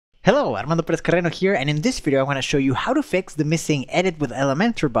Hello, Armando Perez-Carreno here, and in this video I want to show you how to fix the missing Edit with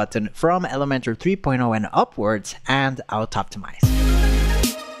Elementor button from Elementor 3.0 and upwards and Autoptimize.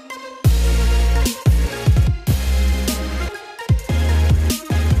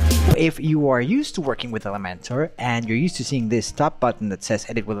 If you are used to working with Elementor and you're used to seeing this top button that says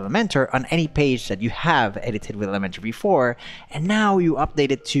Edit with Elementor on any page that you have edited with Elementor before, and now you update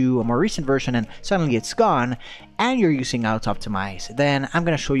it to a more recent version and suddenly it's gone, and you're using Autoptimize, then I'm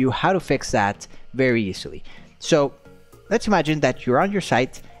going to show you how to fix that very easily. So let's imagine that you're on your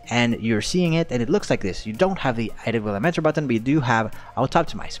site and you're seeing it and it looks like this. You don't have the Edit with Elementor button, but you do have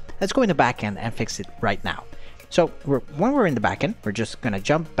Autoptimize. Let's go in the backend and fix it right now. So when we're in the backend, we're just going to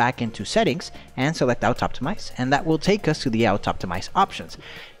jump back into settings and select Autoptimize, and that will take us to the Autoptimize options.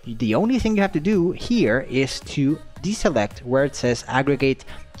 The only thing you have to do here is to deselect where it says aggregate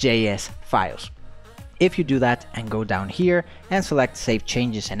JS files. If you do that and go down here and select save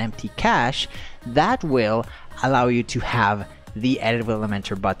changes and empty cache, that will allow you to have the Edit with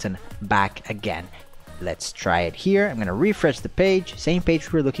Elementor button back again. Let's try it here. I'm going to refresh the page, same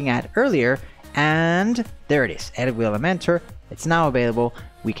page we were looking at earlier, and there it is, Edit with Elementor. It's now available.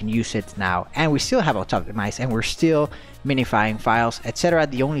 We can use it now, and we still have Autoptimize, and we're still minifying files, etc.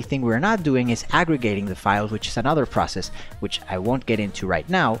 The only thing we're not doing is aggregating the files, which is another process which I won't get into right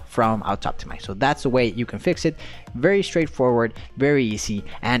now from Autoptimize. So that's the way you can fix it. Very straightforward, very easy.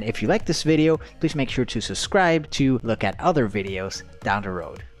 And if you like this video, please make sure to subscribe to look at other videos down the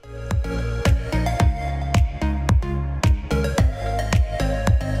road.